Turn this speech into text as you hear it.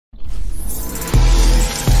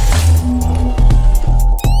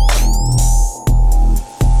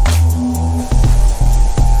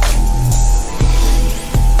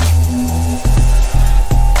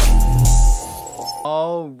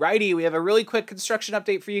Alrighty, we have a really quick construction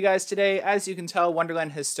update for you guys today. As you can tell,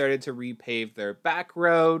 Wonderland has started to repave their back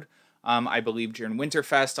road. I believe during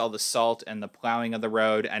Winterfest, all the salt and the plowing of the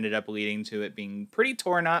road ended up leading to it being pretty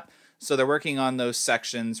torn up. So they're working on those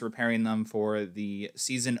sections, repairing them for the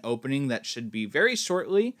season opening that should be very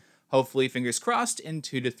shortly. Hopefully, fingers crossed, in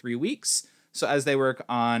 2 to 3 weeks. So as they work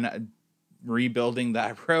on rebuilding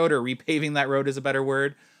that road, or repaving that road is a better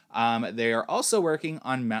word, they are also working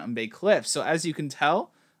on Mountain Bay Cliff. So as you can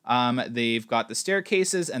tell, they've got the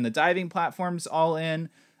staircases and the diving platforms all in.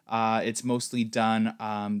 It's mostly done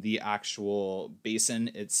the actual basin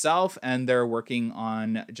itself, and they're working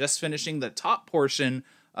on just finishing the top portion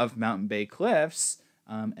of Mountain Bay Cliffs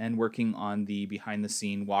and working on the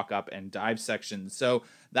behind-the-scene walk-up and dive section. So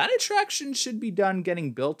that attraction should be done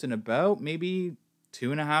getting built in about maybe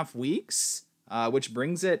 2.5 weeks, which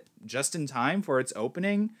brings it just in time for its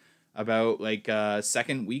opening about like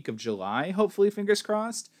second week of July, hopefully, fingers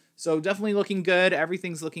crossed. So definitely looking good.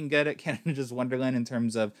 Everything's looking good at Canada's Wonderland in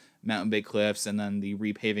terms of Mountain Bay Cliffs and then the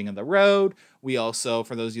repaving of the road. We also,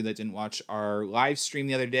 for those of you that didn't watch our live stream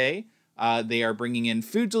the other day, they are bringing in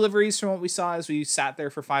food deliveries from what we saw as we sat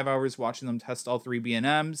there for 5 hours watching them test all 3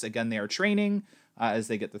 B&Ms. Again, they are training as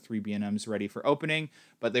they get the 3 B&Ms ready for opening.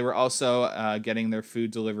 But they were also getting their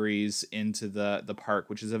food deliveries into the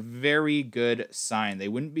park, which is a very good sign. They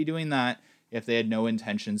wouldn't be doing that if they had no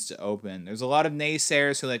intentions to open. There's a lot of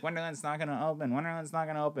naysayers who are like, Wonderland's not going to open, Wonderland's not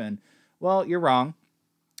going to open. Well, you're wrong.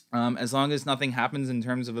 As long as nothing happens in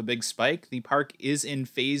terms of a big spike, the park is in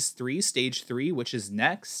phase 3, stage 3, which is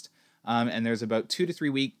next. And there's about 2 to 3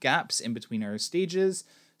 week gaps in between our stages.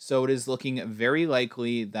 So it is looking very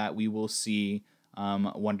likely that we will see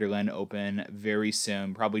Wonderland open very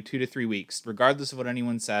soon, probably 2 to 3 weeks. Regardless of what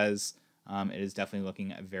anyone says, it is definitely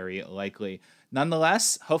looking very likely.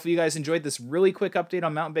 Nonetheless, hopefully you guys enjoyed this really quick update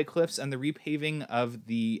on Mountain Bay Cliffs and the repaving of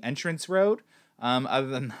the entrance road. Other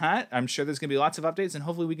than that, I'm sure there's going to be lots of updates, and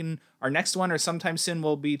hopefully our next one or sometime soon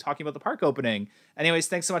we'll be talking about the park opening. Anyways,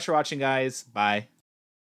 thanks so much for watching, guys. Bye.